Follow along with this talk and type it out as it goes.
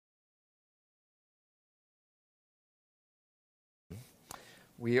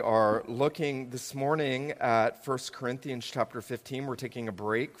We are looking this morning at 1 Corinthians chapter 15. We're taking a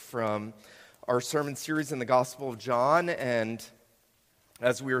break from our sermon series in the Gospel of John, and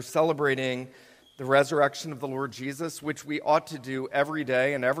as we are celebrating the resurrection of the Lord Jesus, which we ought to do every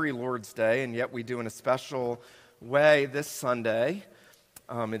day and every Lord's Day, and yet we do in a special way this Sunday,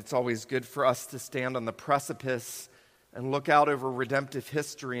 it's always good for us to stand on the precipice and look out over redemptive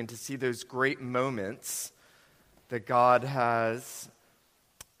history and to see those great moments that God has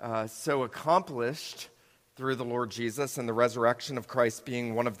so accomplished through the Lord Jesus, and the resurrection of Christ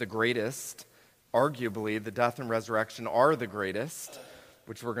being one of the greatest. Arguably, the death and resurrection are the greatest,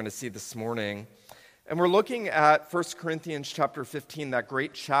 which we're going to see this morning. And we're looking at 1 Corinthians chapter 15, that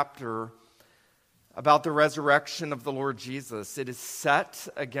great chapter about the resurrection of the Lord Jesus. It is set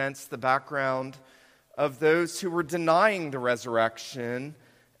against the background of those who were denying the resurrection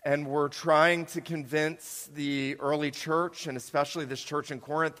and were trying to convince the early church, and especially this church in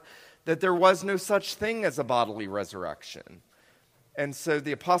Corinth, that there was no such thing as a bodily resurrection. And so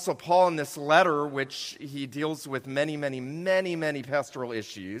the Apostle Paul, in this letter, which he deals with many pastoral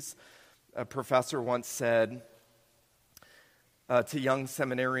issues, a professor once said to young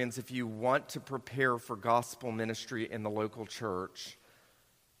seminarians, if you want to prepare for gospel ministry in the local church,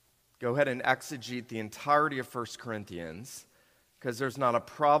 go ahead and exegete the entirety of 1 Corinthians, because there's not a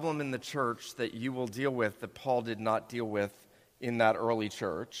problem in the church that you will deal with that Paul did not deal with in that early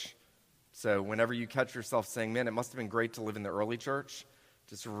church. So whenever you catch yourself saying, man, it must have been great to live in the early church,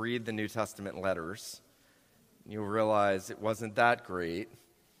 just read the New Testament letters. You'll realize it wasn't that great,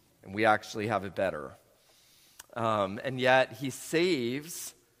 and we actually have it better. And yet he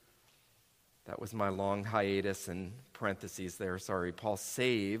saves, that was my long hiatus in parentheses there, sorry, Paul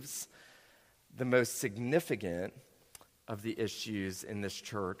saves the most significant of the issues in this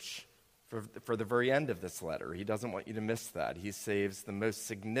church for the very end of this letter. He doesn't want you to miss that. He saves the most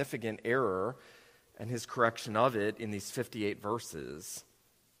significant error and his correction of it in these 58 verses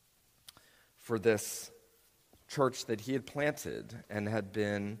for this church that he had planted and had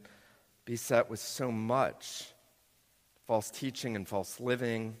been beset with so much false teaching and false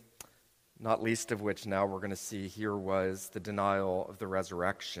living, not least of which now we're going to see here was the denial of the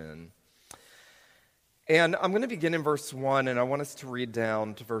resurrection. And I'm going to begin in verse 1, and I want us to read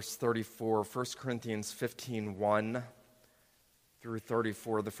down to verse 34, 1 Corinthians 15, 1 through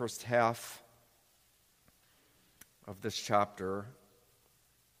 34, the first half of this chapter.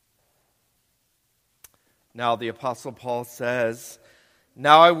 Now the Apostle Paul says,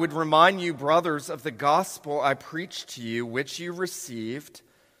 "Now I would remind you, brothers, of the gospel I preached to you, which you received,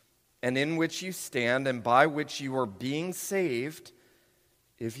 and in which you stand, and by which you are being saved,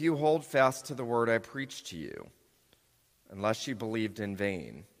 if you hold fast to the word I preached to you, unless you believed in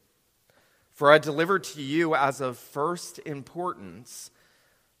vain. For I delivered to you as of first importance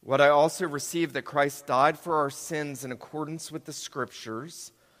what I also received, that Christ died for our sins in accordance with the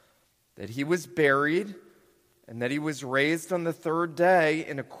Scriptures, that he was buried, and that he was raised on the third day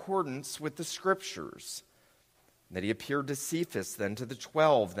in accordance with the Scriptures, and that he appeared to Cephas, then to the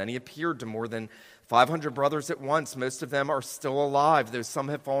 12, then he appeared to more than 500 brothers at once. Most of them are still alive, though some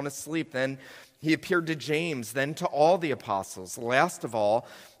have fallen asleep. Then he appeared to James, then to all the apostles. Last of all,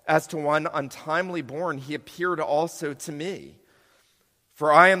 as to one untimely born, he appeared also to me.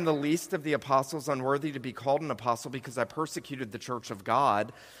 For I am the least of the apostles, unworthy to be called an apostle, because I persecuted the church of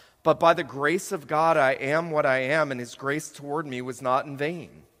God. But by the grace of God I am what I am, and his grace toward me was not in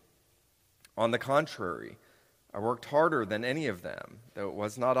vain. On the contrary, I worked harder than any of them, though it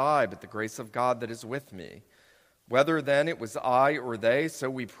was not I, but the grace of God that is with me. Whether then it was I or they, so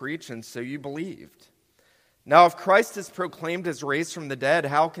we preach, and so you believed. Now if Christ is proclaimed as raised from the dead,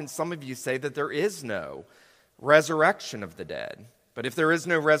 how can some of you say that there is no resurrection of the dead? But if there is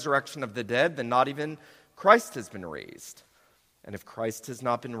no resurrection of the dead, then not even Christ has been raised. And if Christ has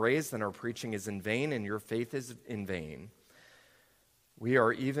not been raised, then our preaching is in vain, and your faith is in vain. We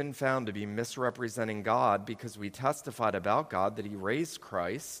are even found to be misrepresenting God, because we testified about God that he raised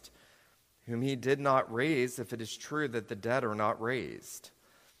Christ, whom he did not raise, if it is true that the dead are not raised.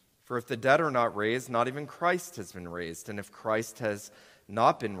 For if the dead are not raised, not even Christ has been raised. And if Christ has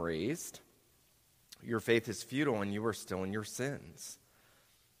not been raised, your faith is futile, and you are still in your sins.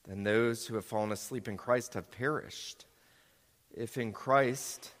 Then those who have fallen asleep in Christ have perished. If in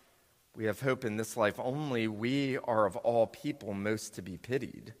Christ we have hope in this life only, we are of all people most to be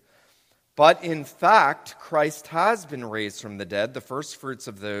pitied. But in fact, Christ has been raised from the dead, the firstfruits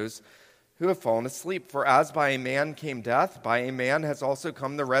of those who have fallen asleep. For as by a man came death, by a man has also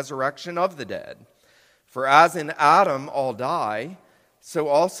come the resurrection of the dead. For as in Adam all die, so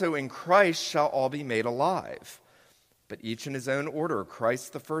also in Christ shall all be made alive. but each in his own order,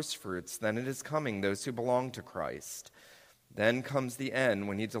 Christ the firstfruits, then at his coming, those who belong to Christ. Then comes the end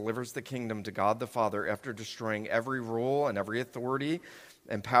when he delivers the kingdom to God the Father after destroying every rule and every authority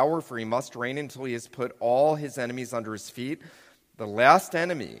and power, for he must reign until he has put all his enemies under his feet. The last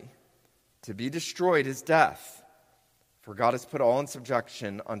enemy to be destroyed is death, for God has put all in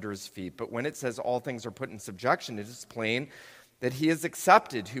subjection under his feet. But when it says all things are put in subjection, it is plain that he is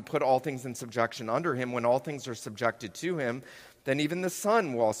accepted who put all things in subjection under him. When all things are subjected to him, then even the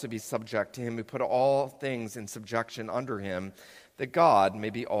Son will also be subject to him who put all things in subjection under him, that God may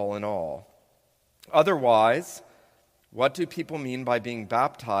be all in all. Otherwise, what do people mean by being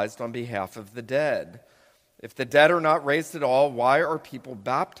baptized on behalf of the dead? If the dead are not raised at all, why are people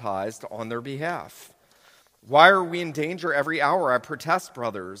baptized on their behalf? Why are we in danger every hour? I protest,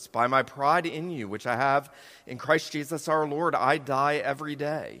 brothers, by my pride in you, which I have in Christ Jesus our Lord, I die every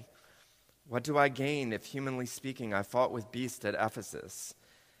day. What do I gain if, humanly speaking, I fought with beasts at Ephesus?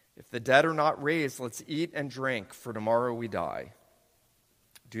 If the dead are not raised, let's eat and drink, for tomorrow we die.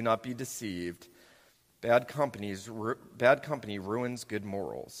 Do not be deceived. Bad company ruins good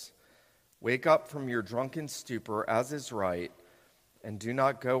morals. Wake up from your drunken stupor, as is right, and do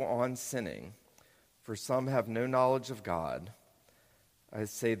not go on sinning, for some have no knowledge of God. I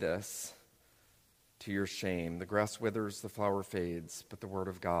say this to your shame. The grass withers, the flower fades, but the word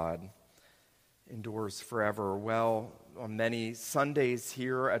of God endures forever. Well, on many Sundays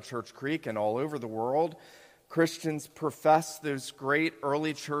here at Church Creek and all over the world, Christians profess those great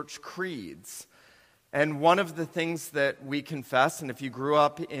early church creeds. And one of the things that we confess, and if you grew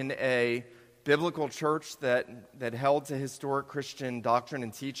up in a biblical church that held to historic Christian doctrine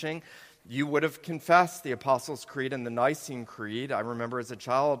and teaching, you would have confessed the Apostles' Creed and the Nicene Creed. I remember as a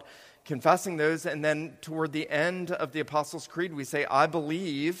child confessing those, and then toward the end of the Apostles' Creed, we say, I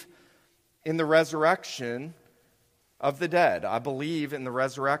believe in the resurrection of the dead. I believe in the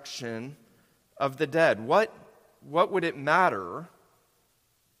resurrection of the dead. What would it matter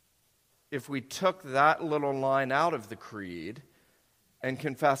if we took that little line out of the creed and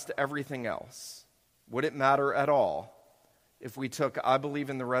confessed everything else? Would it matter at all if we took I believe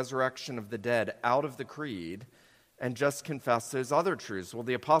in the resurrection of the dead out of the creed and just confessed those other truths? Well,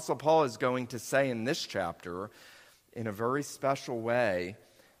 the Apostle Paul is going to say in this chapter, in a very special way,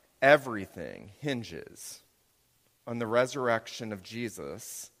 everything hinges on the resurrection of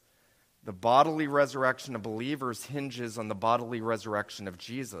Jesus. The bodily resurrection of believers hinges on the bodily resurrection of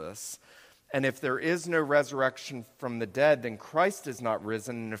Jesus. And if there is no resurrection from the dead, then Christ is not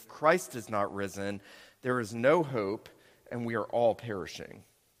risen. And if Christ is not risen, there is no hope, and we are all perishing.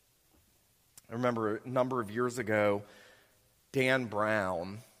 I remember a number of years ago, Dan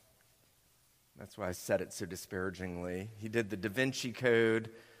Brown, that's why I said it so disparagingly, he did the Da Vinci Code,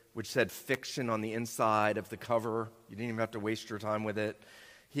 which said fiction on the inside of the cover. You didn't even have to waste your time with it.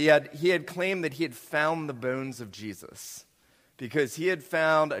 He had claimed that he had found the bones of Jesus because he had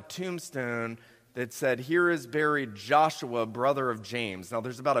found a tombstone that said, here is buried Joshua, brother of James. Now,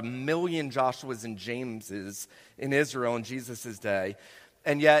 there's about 1 million Joshuas and Jameses in Israel in Jesus' day.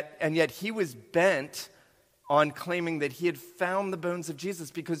 And yet he was bent on claiming that he had found the bones of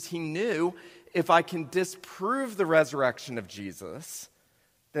Jesus because he knew if I can disprove the resurrection of Jesus,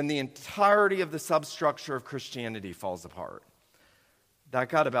 then the entirety of the substructure of Christianity falls apart. That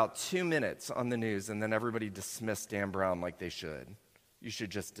got about 2 minutes on the news, and then everybody dismissed Dan Brown like they should. You should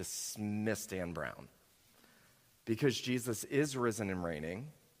just dismiss Dan Brown. Because Jesus is risen and reigning,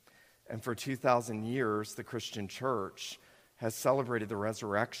 and for 2,000 years, the Christian church has celebrated the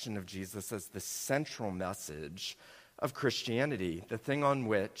resurrection of Jesus as the central message of Christianity, the thing on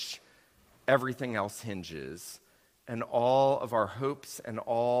which everything else hinges, and all of our hopes and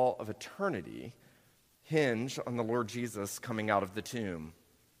all of eternity hinge on the Lord Jesus coming out of the tomb.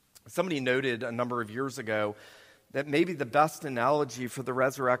 Somebody noted a number of years ago that maybe the best analogy for the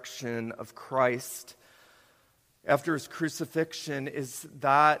resurrection of Christ after his crucifixion is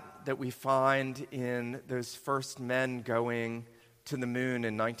that we find in those first men going to the moon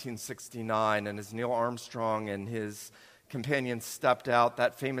in 1969, and as Neil Armstrong and his companions stepped out,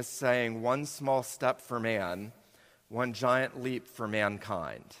 that famous saying, one small step for man, one giant leap for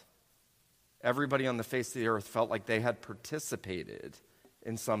mankind. Everybody on the face of the earth felt like they had participated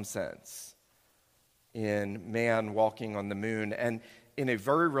in some sense in man walking on the moon. And in a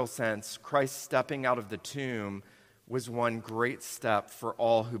very real sense, Christ stepping out of the tomb was one great step for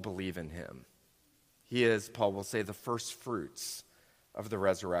all who believe in him. He is, Paul will say, the first fruits of the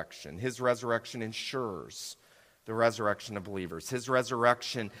resurrection. His resurrection ensures the resurrection of believers. His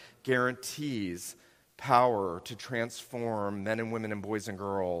resurrection guarantees power to transform men and women and boys and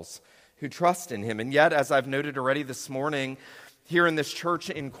girls who trust in him. And yet, as I've noted already this morning, here in this church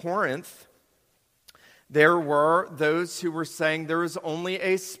in Corinth, there were those who were saying there is only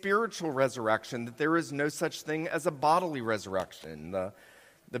a spiritual resurrection, that there is no such thing as a bodily resurrection.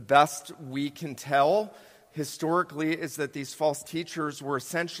 The best we can tell historically is that these false teachers were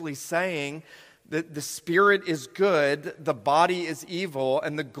essentially saying that the spirit is good, the body is evil,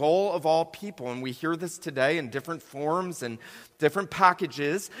 and the goal of all people, and we hear this today in different forms and different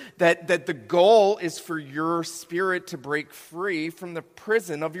packages, that the goal is for your spirit to break free from the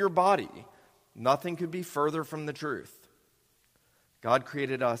prison of your body. Nothing could be further from the truth. God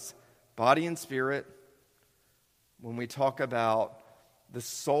created us body and spirit. When we talk about the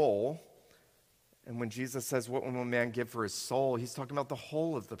soul, and when Jesus says, what will a man give for his soul, he's talking about the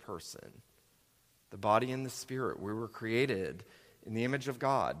whole of the person. The body and the spirit. We were created in the image of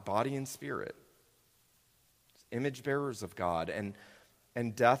God, body and spirit. Image bearers of God.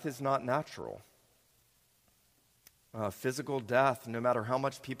 And death is not natural. Physical death, no matter how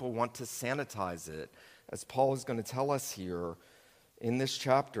much people want to sanitize it, as Paul is going to tell us here in this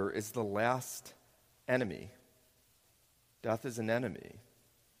chapter, is the last enemy. Death is an enemy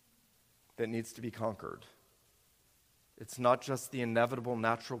that needs to be conquered. It's not just the inevitable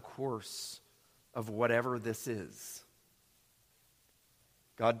natural course of whatever this is.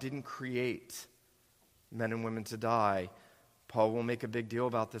 God didn't create men and women to die. Paul will make a big deal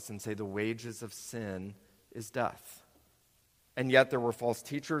about this and say the wages of sin is death. And yet there were false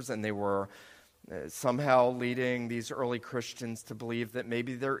teachers, and they were somehow leading these early Christians to believe that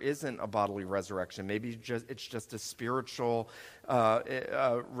maybe there isn't a bodily resurrection. Maybe it's just a spiritual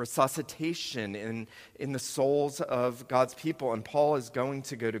resuscitation in the souls of God's people. And Paul is going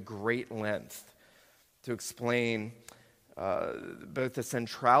to go to great length to explain both the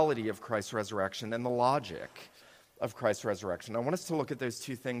centrality of Christ's resurrection and the logic of Christ's resurrection. I want us to look at those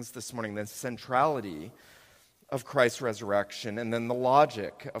two things this morning, the centrality of Christ's resurrection and then the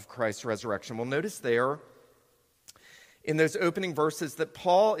logic of Christ's resurrection. We'll notice there in those opening verses that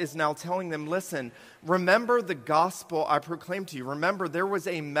Paul is now telling them, listen, remember the gospel I proclaimed to you. Remember, there was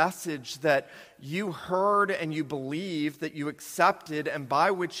a message that you heard and you believed, that you accepted, and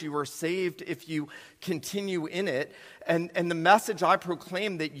by which you were saved if you continue in it. And the message I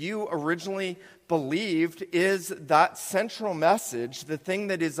proclaimed that you originally believed is that central message, the thing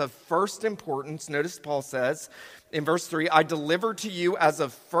that is of first importance. Notice Paul says in verse 3, I delivered to you as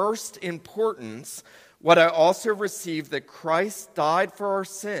of first importance what I also received, that Christ died for our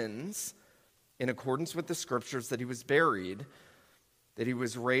sins in accordance with the scriptures, that he was buried, that he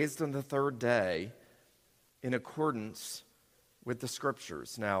was raised on the third day in accordance with the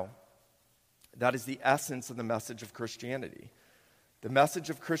scriptures. Now, that is the essence of the message of Christianity. The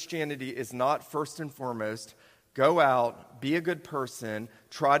message of Christianity is not first and foremost, go out, be a good person,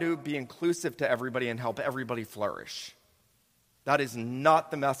 try to be inclusive to everybody and help everybody flourish. That is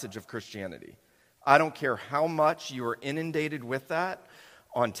not the message of Christianity. I don't care how much you are inundated with that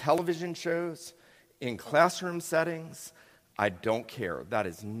on television shows, in classroom settings. I don't care. That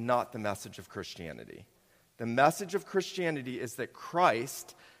is not the message of Christianity. The message of Christianity is that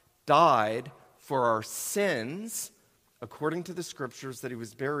Christ died for our sins according to the scriptures, that he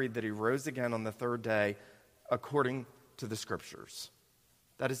was buried, that he rose again on the third day according to the scriptures.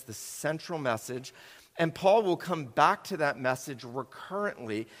 That is the central message. And Paul will come back to that message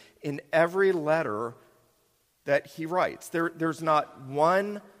recurrently in every letter that he writes. There's not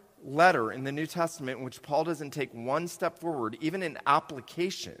one letter in the New Testament in which Paul doesn't take one step forward, even in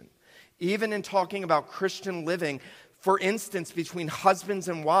application, even in talking about Christian living, for instance, between husbands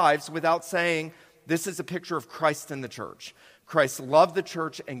and wives, without saying, this is a picture of Christ in the church. Christ loved the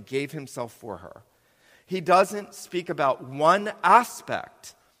church and gave himself for her. He doesn't speak about one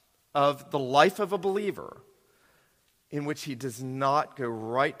aspect of the life of a believer in which he does not go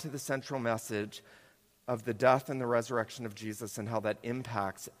right to the central message of the death and the resurrection of Jesus and how that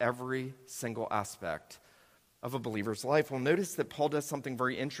impacts every single aspect of a believer's life. Well, notice that Paul does something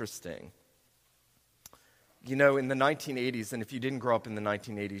very interesting. You know, in the 1980s, and if you didn't grow up in the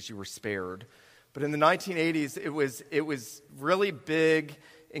 1980s, you were spared. But in the 1980s, it was really big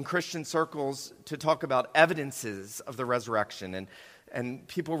in Christian circles to talk about evidences of the resurrection. And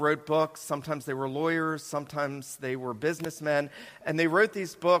people wrote books. Sometimes they were lawyers, sometimes they were businessmen. And they wrote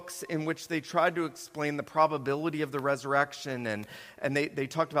these books in which they tried to explain the probability of the resurrection. And they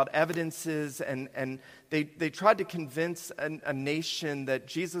talked about evidences. And they tried to convince a nation that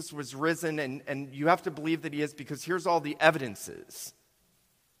Jesus was risen. And you have to believe that he is because here's all the evidences.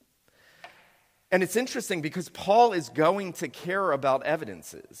 And it's interesting because Paul is going to care about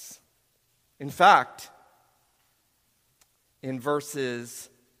evidences. In fact, in verses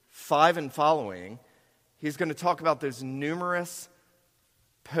 5 and following, he's going to talk about those numerous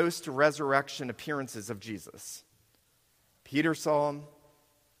post-resurrection appearances of Jesus. Peter saw him.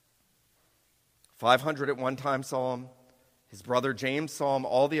 500 at one time saw him. His brother James saw him.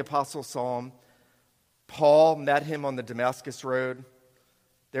 All the apostles saw him. Paul met him on the Damascus Road.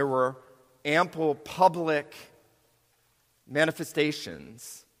 There were ample public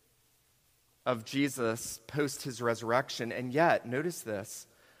manifestations of Jesus post his resurrection. And yet, notice this,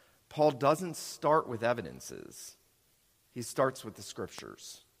 Paul doesn't start with evidences. He starts with the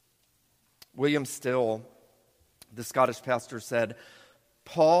scriptures. William Still, the Scottish pastor, said,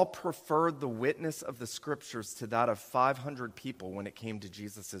 Paul preferred the witness of the scriptures to that of 500 people when it came to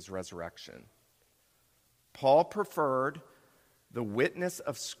Jesus' resurrection. Paul preferred the witness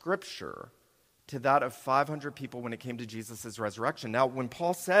of scripture to that of 500 people when it came to Jesus' resurrection. Now, when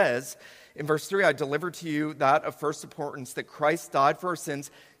Paul says in verse 3, I deliver to you that of first importance, that Christ died for our sins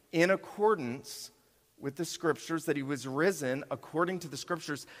in accordance with the scriptures, that he was risen according to the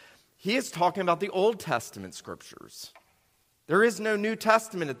scriptures, he is talking about the Old Testament scriptures. There is no New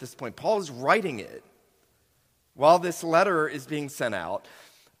Testament at this point. Paul is writing it while this letter is being sent out.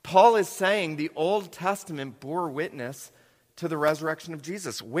 Paul is saying the Old Testament bore witness to the resurrection of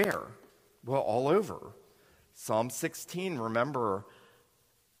Jesus. Where? Well, all over. Psalm 16, remember,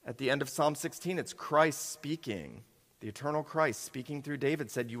 at the end of Psalm 16, it's Christ speaking. The eternal Christ speaking through David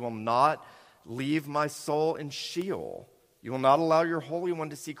said, you will not leave my soul in Sheol. You will not allow your Holy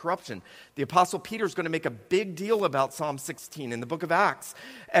One to see corruption. The Apostle Peter is going to make a big deal about Psalm 16 in the book of Acts.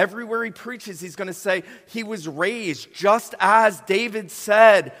 Everywhere he preaches, he's going to say, he was raised just as David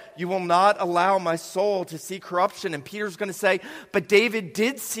said, you will not allow my soul to see corruption. And Peter's going to say, but David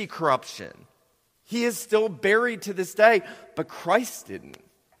did see corruption. He is still buried to this day, but Christ didn't.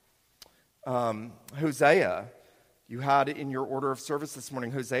 Hosea, you had in your order of service this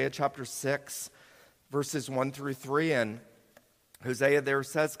morning, Hosea chapter 6, verses 1 through 3, and Hosea there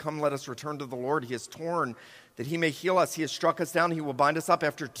says, come, let us return to the Lord. He has torn that he may heal us. He has struck us down. He will bind us up.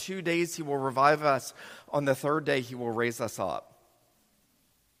 After 2 days, he will revive us. On the third day, he will raise us up,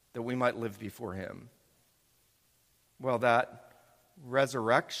 that we might live before him. Well, that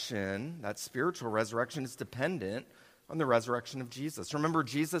resurrection, that spiritual resurrection, is dependent on the resurrection of Jesus. Remember,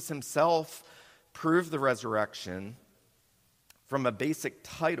 Jesus himself proved the resurrection from a basic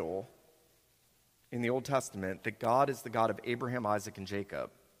title in the Old Testament, that God is the God of Abraham, Isaac, and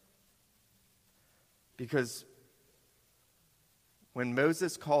Jacob. Because when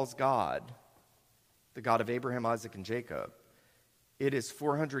Moses calls God the God of Abraham, Isaac, and Jacob, it is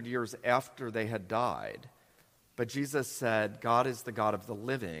 400 years after they had died. But Jesus said, God is the God of the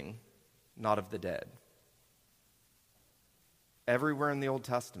living, not of the dead. Everywhere in the Old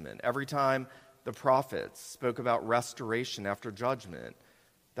Testament, every time the prophets spoke about restoration after judgment,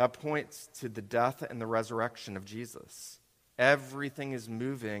 that points to the death and the resurrection of Jesus. Everything is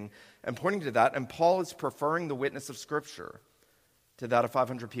moving and pointing to that, and Paul is preferring the witness of Scripture to that of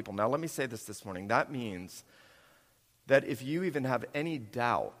 500 people. Now, let me say this morning. That means that if you even have any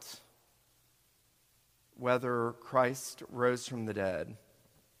doubt whether Christ rose from the dead,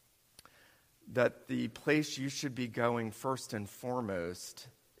 that the place you should be going first and foremost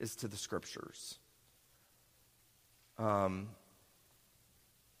is to the Scriptures.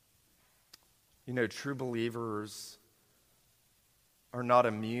 True believers are not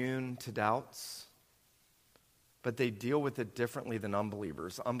immune to doubts, but they deal with it differently than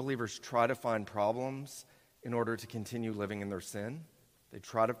unbelievers. Unbelievers try to find problems in order to continue living in their sin. They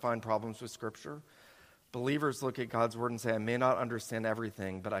try to find problems with Scripture. Believers look at God's Word and say, I may not understand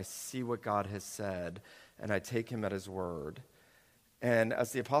everything, but I see what God has said, and I take him at his word. And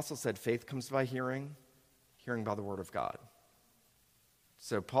as the apostle said, faith comes by hearing, hearing by the Word of God.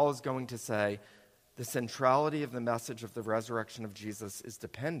 So Paul is going to say, the centrality of the message of the resurrection of Jesus is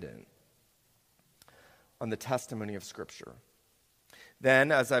dependent on the testimony of Scripture.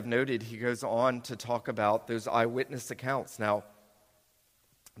 Then, as I've noted, he goes on to talk about those eyewitness accounts. Now,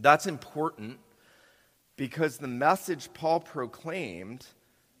 that's important because the message Paul proclaimed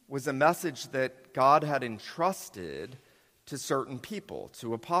was a message that God had entrusted to certain people,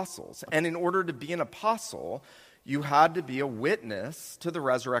 to apostles. And in order to be an apostle, you had to be a witness to the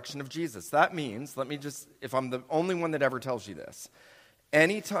resurrection of Jesus. That means, if I'm the only one that ever tells you this,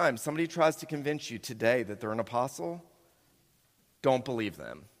 anytime somebody tries to convince you today that they're an apostle, don't believe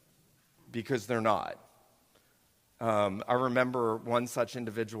them, because they're not. I remember one such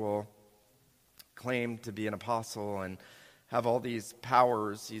individual claimed to be an apostle and have all these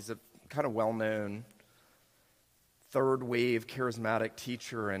powers. He's a kind of well-known third-wave charismatic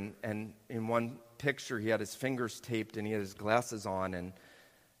teacher, and in one picture, he had his fingers taped and he had his glasses on, and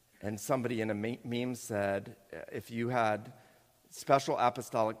And somebody in a meme said, if you had special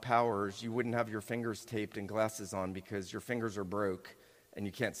apostolic powers, you wouldn't have your fingers taped and glasses on because your fingers are broke and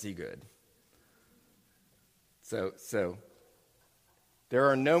you can't see good. So there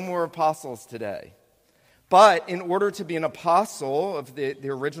are no more apostles today. But in order to be an apostle of the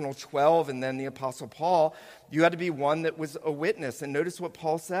original 12 and then the Apostle Paul, you had to be one that was a witness. And notice what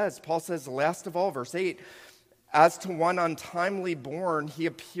Paul says. Paul says, last of all, verse 8, as to one untimely born, he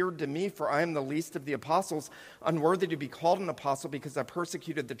appeared to me, for I am the least of the apostles, unworthy to be called an apostle because I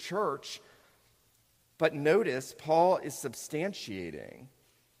persecuted the church. But notice, Paul is substantiating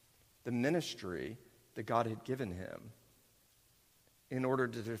the ministry that God had given him in order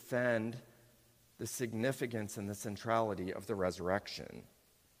to defend the significance and the centrality of the resurrection.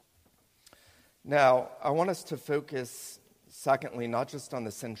 Now, I want us to focus, secondly, not just on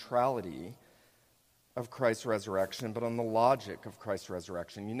the centrality of Christ's resurrection, but on the logic of Christ's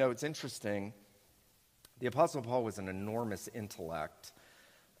resurrection. You know, it's interesting. The Apostle Paul was an enormous intellect,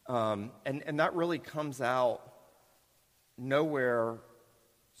 and that really comes out nowhere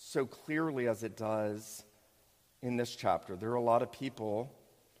so clearly as it does in this chapter. There are a lot of people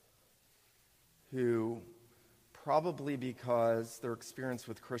who, probably because their experience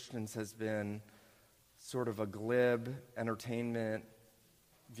with Christians has been sort of a glib entertainment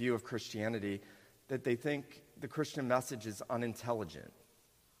view of Christianity, that they think the Christian message is unintelligent.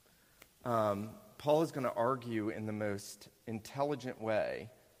 Paul is going to argue in the most intelligent way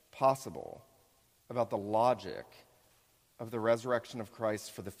possible about the logic of the resurrection of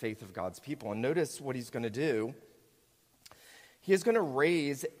Christ for the faith of God's people. And notice what he's going to do. He is going to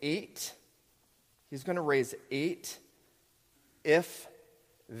raise eight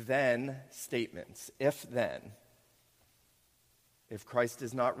if-then statements. If-then. If Christ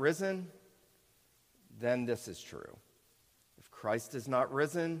is not risen, then this is true. If Christ is not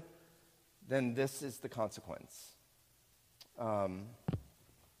risen, then this is the consequence. I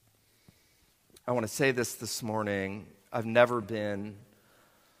want to say this morning. I've never been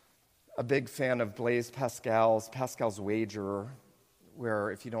a big fan of Blaise Pascal's wager,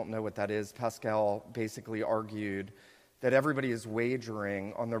 where, if you don't know what that is, Pascal basically argued that everybody is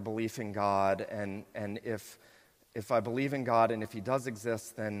wagering on their belief in God, and if I believe in God and if he does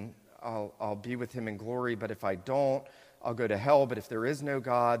exist, then I'll be with him in glory, but if I don't, I'll go to hell. But if there is no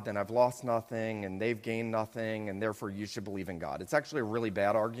God, then I've lost nothing and they've gained nothing, and therefore you should believe in God. It's actually a really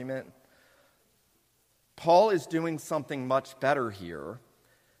bad argument. Paul is doing something much better here,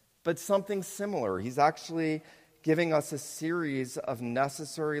 but something similar. He's actually giving us a series of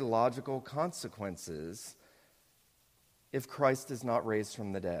necessary logical consequences if Christ is not raised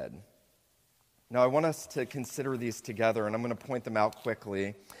from the dead. Now, I want us to consider these together, and I'm going to point them out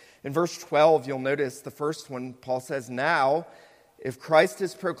quickly. In verse 12, you'll notice the first one, Paul says, now, if Christ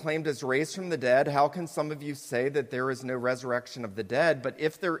is proclaimed as raised from the dead, how can some of you say that there is no resurrection of the dead? But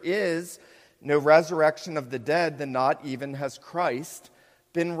if there is no resurrection of the dead, then not even has Christ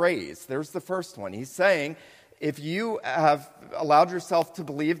been raised. There's the first one. He's saying, if you have allowed yourself to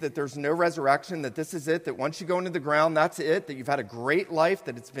believe that there's no resurrection, that this is it, that once you go into the ground, that's it, that you've had a great life,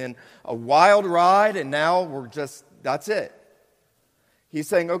 that it's been a wild ride, and now that's it. He's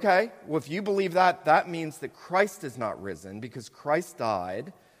saying, okay, well, if you believe that, that means that Christ is not risen, because Christ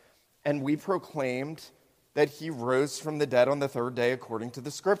died, and we proclaimed that he rose from the dead on the third day according to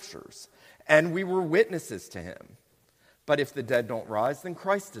the Scriptures. And we were witnesses to him. But if the dead don't rise, then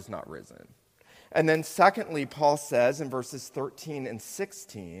Christ is not risen. And then secondly, Paul says in verses 13 and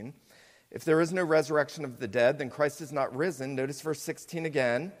 16, if there is no resurrection of the dead, then Christ is not risen. Notice verse 16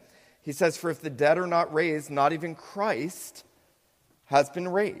 again. He says, for if the dead are not raised, not even Christ has been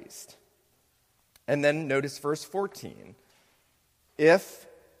raised. And then notice verse 14. If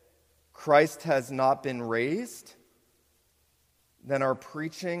Christ has not been raised, then our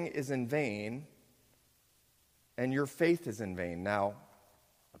preaching is in vain, and your faith is in vain. Now,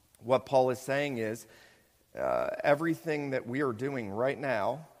 what Paul is saying is everything that we are doing right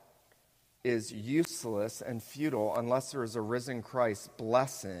now is useless and futile unless there is a risen Christ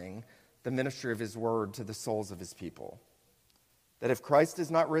blessing the ministry of his word to the souls of his people. That if Christ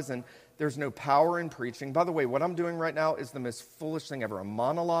is not risen, there's no power in preaching. By the way, what I'm doing right now is the most foolish thing ever. A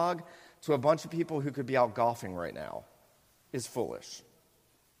monologue to a bunch of people who could be out golfing right now is foolish.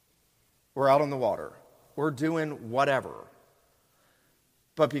 We're out on the water. We're doing whatever.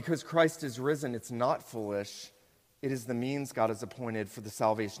 But because Christ is risen, it's not foolish. It is the means God has appointed for the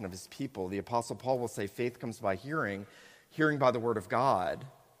salvation of his people. The Apostle Paul will say faith comes by hearing, hearing by the word of God.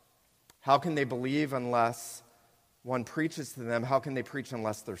 How can they believe unless one preaches to them? How can they preach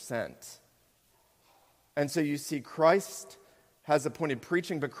unless they're sent? And so you see, Christ has appointed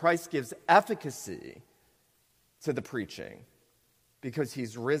preaching, but Christ gives efficacy to the preaching because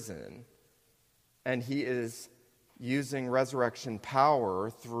he's risen, and he is using resurrection power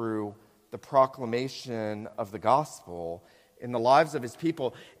through the proclamation of the gospel in the lives of his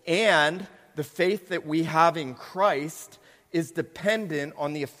people. And the faith that we have in Christ is dependent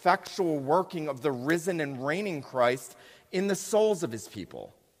on the effectual working of the risen and reigning Christ in the souls of his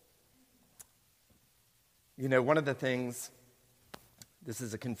people. You know, one of the things, this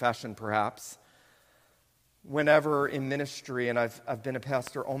is a confession perhaps, whenever in ministry, and I've been a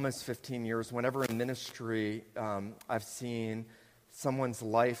pastor almost 15 years, whenever in ministry I've seen someone's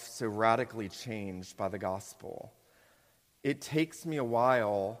life so radically changed by the gospel, it takes me a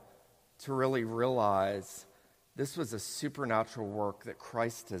while to really realize this was a supernatural work that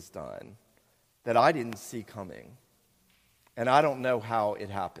Christ has done that I didn't see coming. And I don't know how it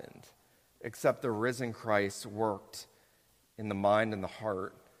happened, except the risen Christ worked in the mind and the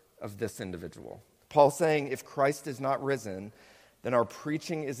heart of this individual. Paul's saying, if Christ is not risen, then our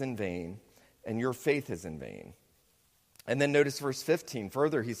preaching is in vain and your faith is in vain. And then notice verse 15.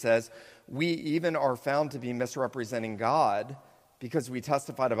 Further, he says, we even are found to be misrepresenting God because we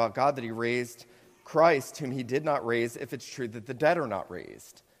testified about God that he raised Christ, whom he did not raise, if it's true that the dead are not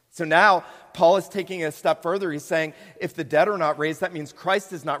raised. So now Paul is taking it a step further. He's saying, if the dead are not raised, that means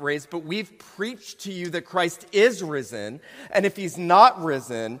Christ is not raised, but we've preached to you that Christ is risen. And if he's not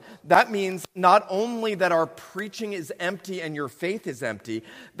risen, that means not only that our preaching is empty and your faith is empty,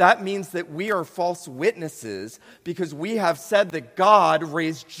 that means that we are false witnesses because we have said that God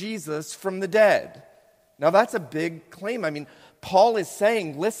raised Jesus from the dead. Now that's a big claim. I mean, Paul is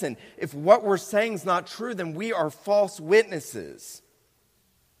saying, listen, if what we're saying is not true, then we are false witnesses.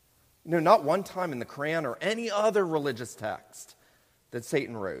 You know, not one time in the Quran or any other religious text that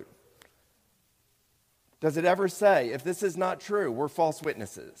Satan wrote does it ever say, if this is not true, we're false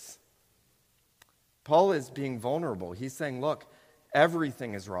witnesses. Paul is being vulnerable. He's saying, look,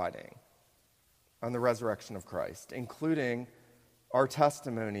 everything is riding on the resurrection of Christ, including our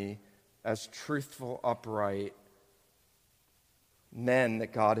testimony as truthful, upright men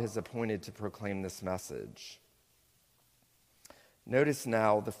that God has appointed to proclaim this message. Notice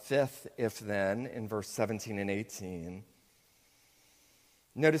now the fifth if then in verse 17 and 18.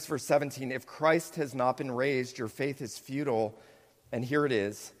 Notice verse 17, if Christ has not been raised, your faith is futile. And here it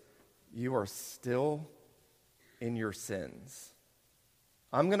is, you are still in your sins.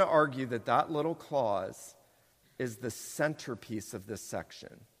 I'm going to argue that that little clause is the centerpiece of this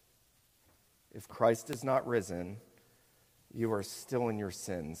section. If Christ is not risen, you are still in your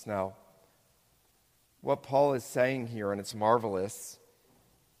sins. Now, what Paul is saying here, and it's marvelous,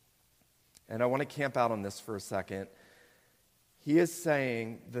 and I want to camp out on this for a second. He is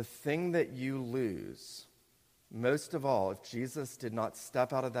saying the thing that you lose, most of all, if Jesus did not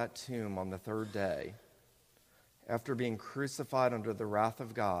step out of that tomb on the third day, after being crucified under the wrath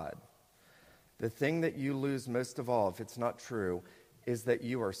of God, the thing that you lose most of all, if it's not true, is that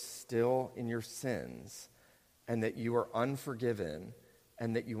you are still in your sins and that you are unforgiven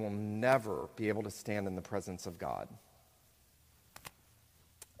and that you will never be able to stand in the presence of God.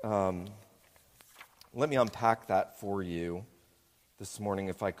 Let me unpack that for you this morning,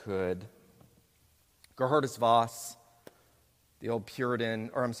 if I could. Geerhardus Vos, the old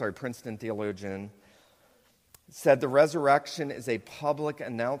Princeton theologian, said the resurrection is a public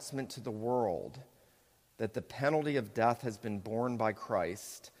announcement to the world that the penalty of death has been borne by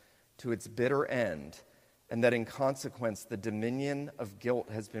Christ to its bitter end, and that in consequence the dominion of guilt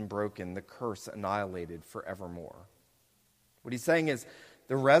has been broken, the curse annihilated forevermore. What he's saying is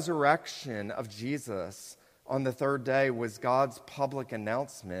the resurrection of Jesus on the third day was God's public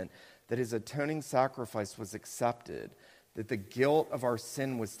announcement that his atoning sacrifice was accepted, that the guilt of our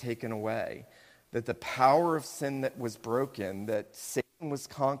sin was taken away, that the power of sin that was broken, that Satan was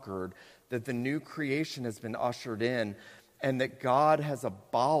conquered, that the new creation has been ushered in, and that God has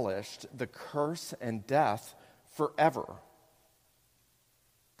abolished the curse and death forever.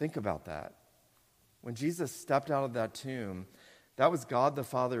 Think about that. When Jesus stepped out of that tomb, that was God the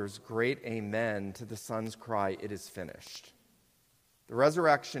Father's great amen to the Son's cry, it is finished. The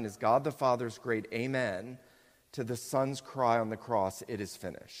resurrection is God the Father's great amen to the Son's cry on the cross, it is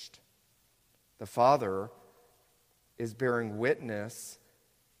finished. The Father is bearing witness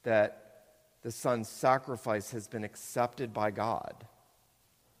that the Son's sacrifice has been accepted by God,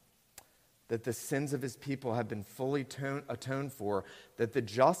 that the sins of his people have been fully atoned for, that the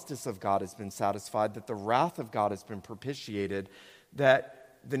justice of God has been satisfied, that the wrath of God has been propitiated,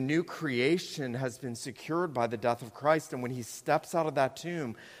 that the new creation has been secured by the death of Christ. And when he steps out of that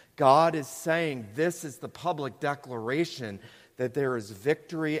tomb, God is saying, this is the public declaration that there is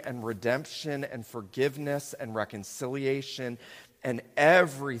victory and redemption and forgiveness and reconciliation, and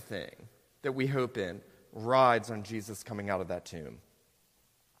everything that we hope in rides on Jesus coming out of that tomb.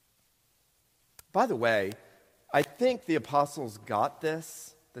 By the way, I think the apostles got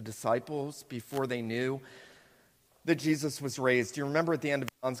this, the disciples, before they knew that Jesus was raised. Do you remember at the end of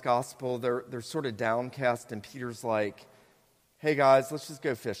John's gospel, they're sort of downcast, and Peter's like, hey guys, let's just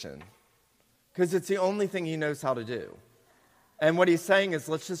go fishing. Because it's the only thing he knows how to do. And what he's saying is,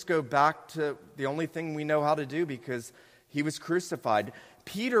 let's just go back to the only thing we know how to do, because he was crucified.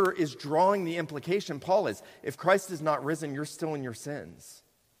 Peter is drawing the implication, Paul is, if Christ is not risen, you're still in your sins.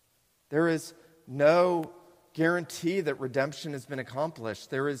 There is no guarantee that redemption has been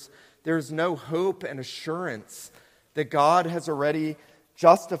accomplished. There is no hope and assurance that God has already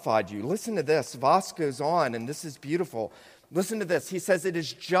justified you. Listen to this. Voss goes on, and this is beautiful. Listen to this. He says, it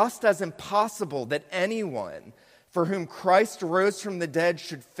is just as impossible that anyone for whom Christ rose from the dead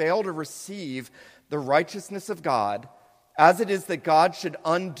should fail to receive the righteousness of God, as it is that God should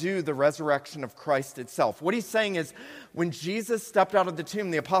undo the resurrection of Christ itself. What he's saying is, when Jesus stepped out of the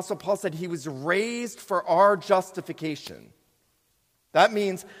tomb, the Apostle Paul said he was raised for our justification. That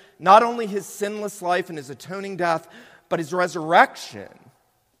means not only his sinless life and his atoning death, but his resurrection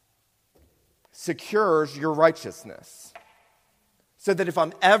secures your righteousness. So that if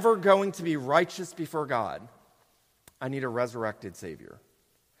I'm ever going to be righteous before God, I need a resurrected Savior.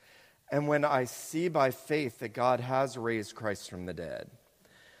 And when I see by faith that God has raised Christ from the dead,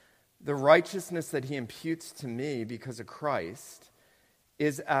 the righteousness that he imputes to me because of Christ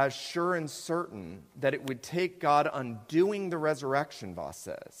is as sure and certain that it would take God undoing the resurrection, Voss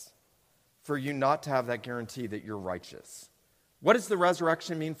says, for you not to have that guarantee that you're righteous. What does the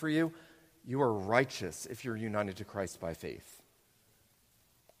resurrection mean for you? You are righteous if you're united to Christ by faith.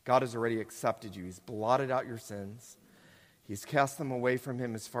 God has already accepted you. He's blotted out your sins. He's cast them away from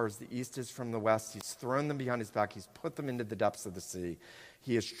him as far as the east is from the west. He's thrown them behind his back. He's put them into the depths of the sea.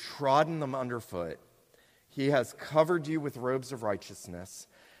 He has trodden them underfoot. He has covered you with robes of righteousness.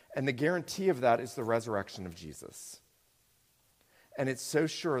 And the guarantee of that is the resurrection of Jesus. And it's so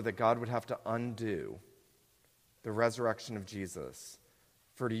sure that God would have to undo the resurrection of Jesus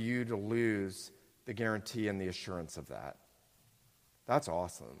for you to lose the guarantee and the assurance of that. That's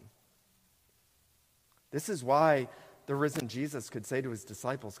awesome. This is why the risen Jesus could say to his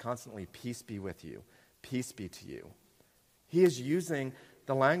disciples constantly, peace be with you, peace be to you. He is using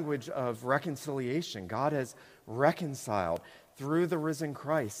the language of reconciliation. God has reconciled through the risen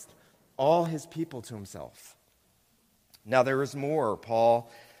Christ all his people to himself. Now there is more.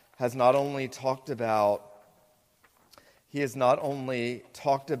 Paul has not only talked about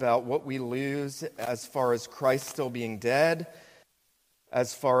what we lose as far as Christ still being dead,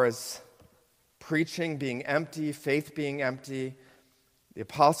 as far as preaching being empty, faith being empty, the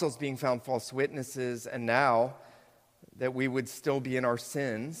apostles being found false witnesses, and now that we would still be in our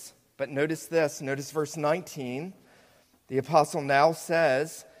sins. But notice this, notice verse 19. The apostle now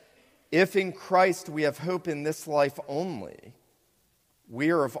says, if in Christ we have hope in this life only, we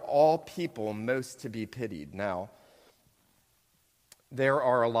are of all people most to be pitied. Now, there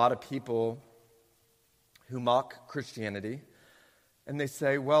are a lot of people who mock Christianity, and they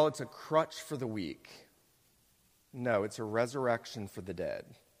say, well, it's a crutch for the weak. No, it's a resurrection for the dead.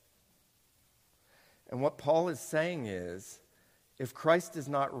 And what Paul is saying is, if Christ is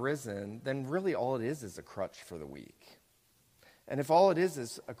not risen, then really all it is a crutch for the weak. And if all it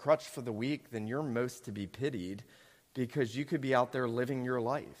is a crutch for the weak, then you're most to be pitied, because you could be out there living your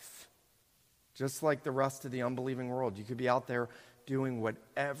life just like the rest of the unbelieving world. You could be out there doing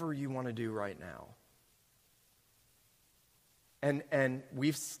whatever you want to do right now. And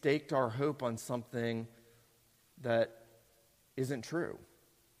we've staked our hope on something that isn't true.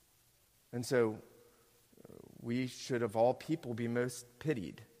 And so we should, of all people, be most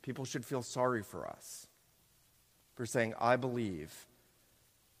pitied. People should feel sorry for us for saying, I believe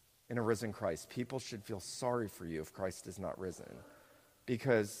in a risen Christ. People should feel sorry for you if Christ is not risen,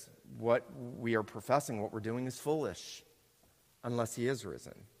 because what we are professing, what we're doing, is foolish unless he is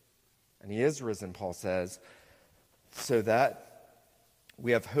risen. And he is risen, Paul says, so that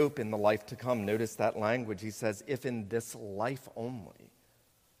we have hope in the life to come. Notice that language. He says, if in this life only.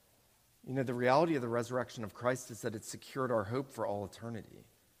 You know, the reality of the resurrection of Christ is that it secured our hope for all eternity.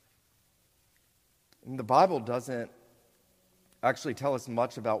 And the Bible doesn't actually tell us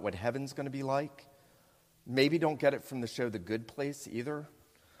much about what heaven's going to be like. Maybe don't get it from the show The Good Place either.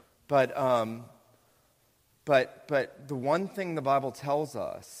 But the one thing the Bible tells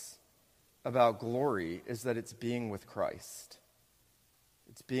us about glory is that it's being with Christ.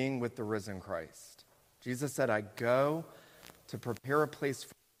 It's being with the risen Christ. Jesus said, I go to prepare a place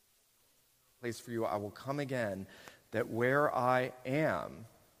for you. I will come again, that where I am,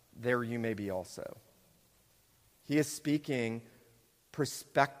 there you may be also. He is speaking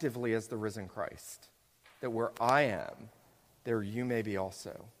prospectively as the risen Christ, that where I am, there you may be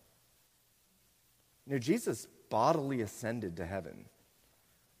also. You know, Jesus bodily ascended to heaven.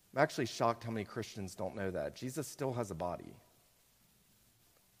 I'm actually shocked how many Christians don't know that. Jesus still has a body.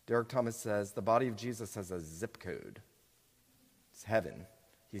 Derek Thomas says the body of Jesus has a zip code. It's heaven.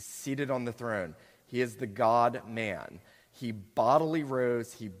 He's seated on the throne. He is the God-man. He bodily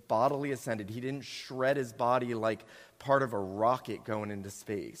rose. He bodily ascended. He didn't shred his body like part of a rocket going into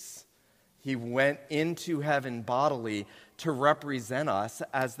space. He went into heaven bodily to represent us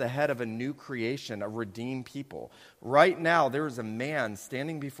as the head of a new creation, a redeemed people. Right now, there is a man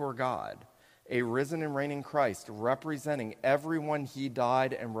standing before God, a risen and reigning Christ, representing everyone he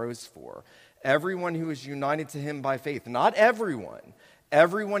died and rose for, everyone who is united to him by faith. Not everyone.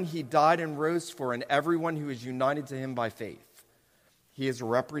 Everyone he died and rose for, and everyone who is united to him by faith. He is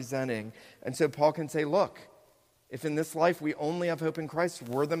representing. And so Paul can say, look, if in this life we only have hope in Christ,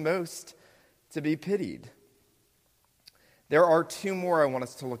 we're the most to be pitied. There are two more I want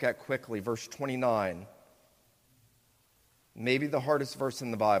us to look at quickly. Verse 29. Maybe the hardest verse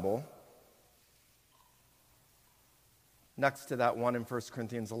in the Bible. Next to that one in 1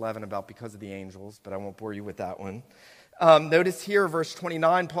 Corinthians 11 about because of the angels, but I won't bore you with that one. Notice here, verse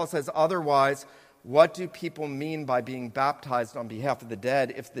 29, Paul says, otherwise, what do people mean by being baptized on behalf of the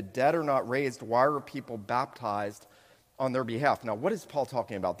dead? If the dead are not raised, why are people baptized on their behalf? Now, what is Paul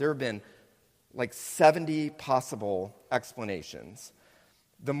talking about? There have been like 70 possible explanations.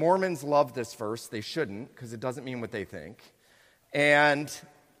 The Mormons love this verse. They shouldn't, because it doesn't mean what they think. And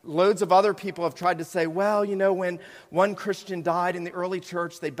loads of other people have tried to say, well, you know, when one Christian died in the early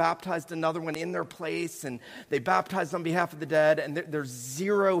church, they baptized another one in their place, and they baptized on behalf of the dead, and there's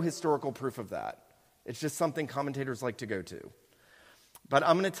zero historical proof of that. It's just something commentators like to go to. But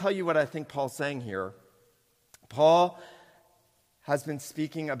I'm going to tell you what I think Paul's saying here. Paul has been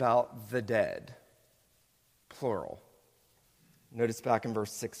speaking about the dead, plural. Notice back in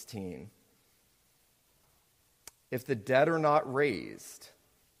verse 16. If the dead are not raised,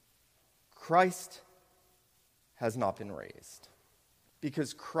 Christ has not been raised,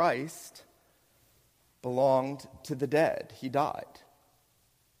 because Christ belonged to the dead. He died.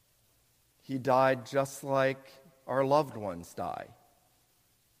 He died just like our loved ones die,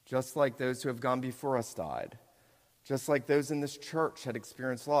 just like those who have gone before us died, just like those in this church had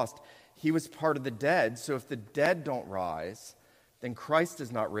experienced loss. He was part of the dead, so if the dead don't rise, then Christ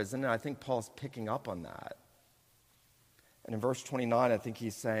is not risen, and I think Paul's picking up on that. And in verse 29, I think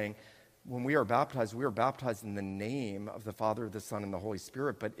he's saying, when we are baptized in the name of the Father, the Son, and the Holy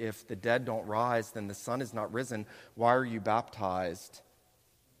Spirit. But if the dead don't rise, then the Son is not risen. Why are you baptized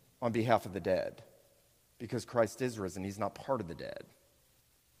on behalf of the dead? Because Christ is risen. He's not part of the dead.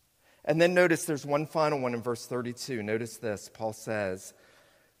 And then notice there's one final one in verse 32. Notice this. Paul says,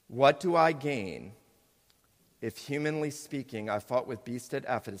 what do I gain if, humanly speaking, I fought with beasts at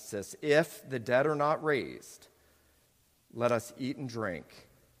Ephesus? If the dead are not raised, let us eat and drink,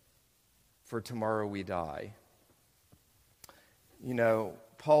 for tomorrow we die. You know,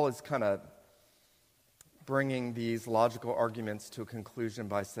 Paul is kind of bringing these logical arguments to a conclusion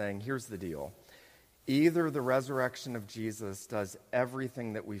by saying, here's the deal. Either the resurrection of Jesus does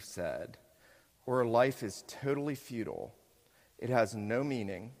everything that we've said, or life is totally futile, it has no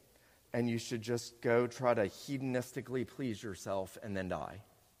meaning, and you should just go try to hedonistically please yourself and then die.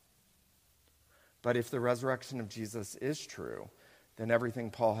 But if the resurrection of Jesus is true, then everything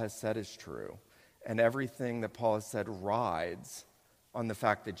Paul has said is true. And everything that Paul has said rides on the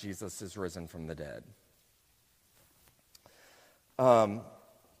fact that Jesus is risen from the dead.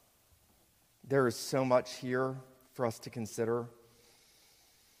 There is so much here for us to consider.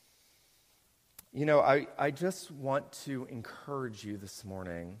 You know, I just want to encourage you this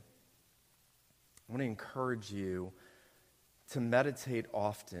morning. I want to encourage you to meditate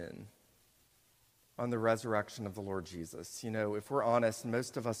often on the resurrection of the Lord Jesus. You know, if we're honest,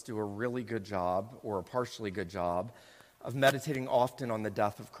 most of us do a really good job, or a partially good job, of meditating often on the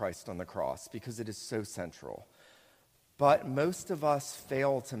death of Christ on the cross, because it is so central. But most of us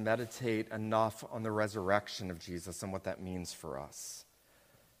fail to meditate enough on the resurrection of Jesus and what that means for us.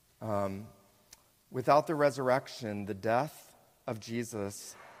 Without the resurrection, the death of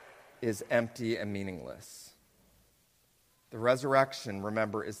Jesus is empty and meaningless. The resurrection,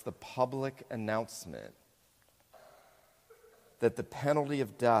 remember, is the public announcement that the penalty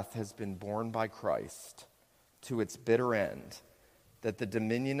of death has been borne by Christ to its bitter end, that the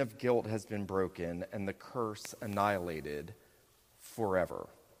dominion of guilt has been broken and the curse annihilated forever.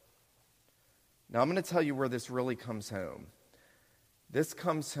 Now, I'm going to tell you where this really comes home. This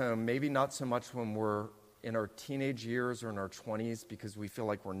comes home maybe not so much when we're in our teenage years or in our 20s because we feel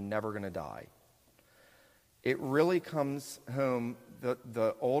like we're never going to die. It really comes home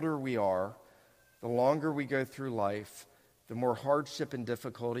the older we are, the longer we go through life, the more hardship and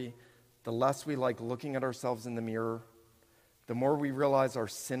difficulty, the less we like looking at ourselves in the mirror, the more we realize our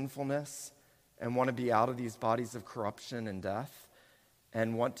sinfulness and want to be out of these bodies of corruption and death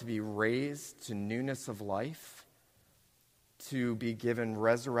and want to be raised to newness of life, to be given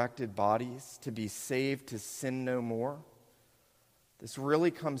resurrected bodies, to be saved to sin no more. This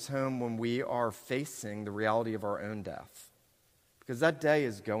really comes home when we are facing the reality of our own death, because that day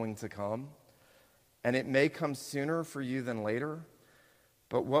is going to come, and it may come sooner for you than later,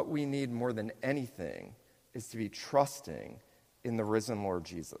 but what we need more than anything is to be trusting in the risen Lord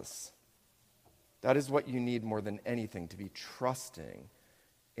Jesus. That is what you need more than anything, to be trusting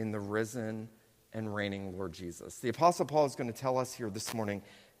in the risen and reigning Lord Jesus. The Apostle Paul is going to tell us here this morning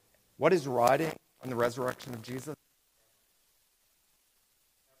what is riding on the resurrection of Jesus.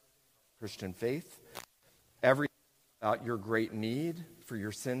 Christian faith, everything about your great need for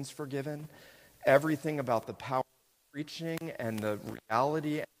your sins forgiven, everything about the power of preaching and the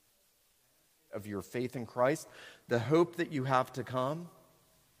reality of your faith in Christ, the hope that you have to come,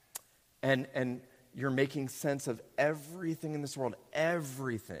 and you're making sense of everything in this world.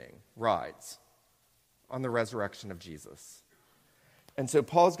 Everything rides on the resurrection of Jesus. And so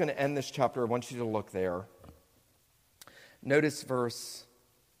Paul's going to end this chapter. I want you to look there. Notice verse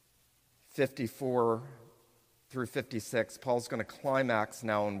 54 through 56. Paul's going to climax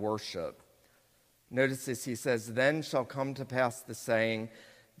now in worship. Notice this. He says, "Then shall come to pass the saying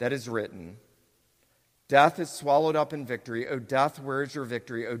that is written, death is swallowed up in victory. O death, where is your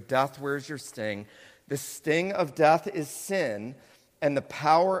victory? O death, where is your sting? The sting of death is sin, and the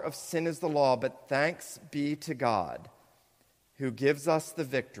power of sin is the law. But thanks be to God, who gives us the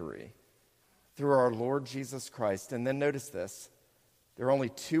victory through our Lord Jesus Christ." And then notice this. There are only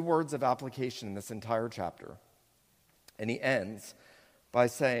 2 words of application in this entire chapter. And he ends by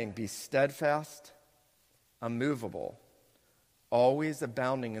saying, "Be steadfast, unmovable, always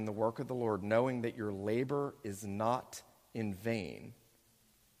abounding in the work of the Lord, knowing that your labor is not in vain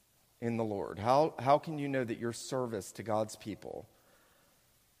in the Lord." How can you know that your service to God's people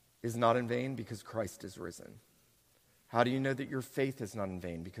is not in vain? Because Christ is risen. How do you know that your faith is not in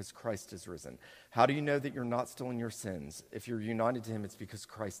vain? Because Christ is risen. How do you know that you're not still in your sins? If you're united to him, it's because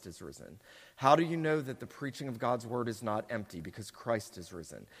Christ is risen. How do you know that the preaching of God's word is not empty? Because Christ is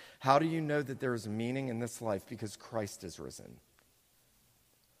risen. How do you know that there is meaning in this life? Because Christ is risen.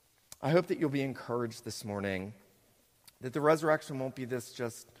 I hope that you'll be encouraged this morning that the resurrection won't be this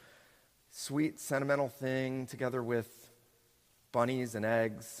just sweet, sentimental thing together with bunnies and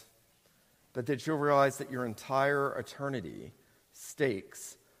eggs, but that you'll realize that your entire eternity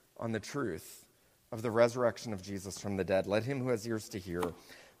stakes on the truth of the resurrection of Jesus from the dead. Let him who has ears to hear,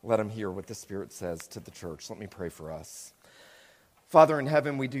 let him hear what the Spirit says to the church. Let me pray for us. Father in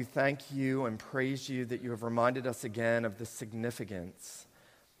heaven, we do thank you and praise you that you have reminded us again of the significance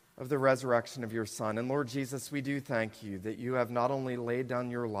of the resurrection of your Son. And Lord Jesus, we do thank you that you have not only laid down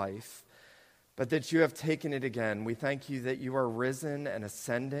your life, but that you have taken it again. We thank you that you are risen and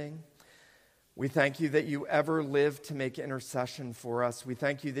ascending. We thank you that you ever live to make intercession for us. We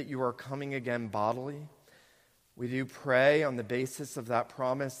thank you that you are coming again bodily. We do pray on the basis of that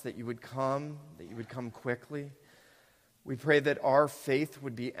promise that you would come quickly. We pray that our faith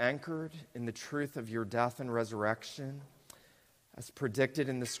would be anchored in the truth of your death and resurrection, as predicted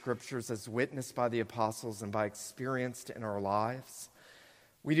in the scriptures, as witnessed by the apostles and by experienced in our lives.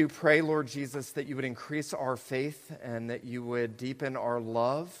 We do pray, Lord Jesus, that you would increase our faith and that you would deepen our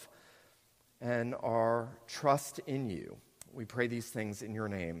love and our trust in you. We pray these things in your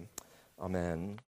name. Amen.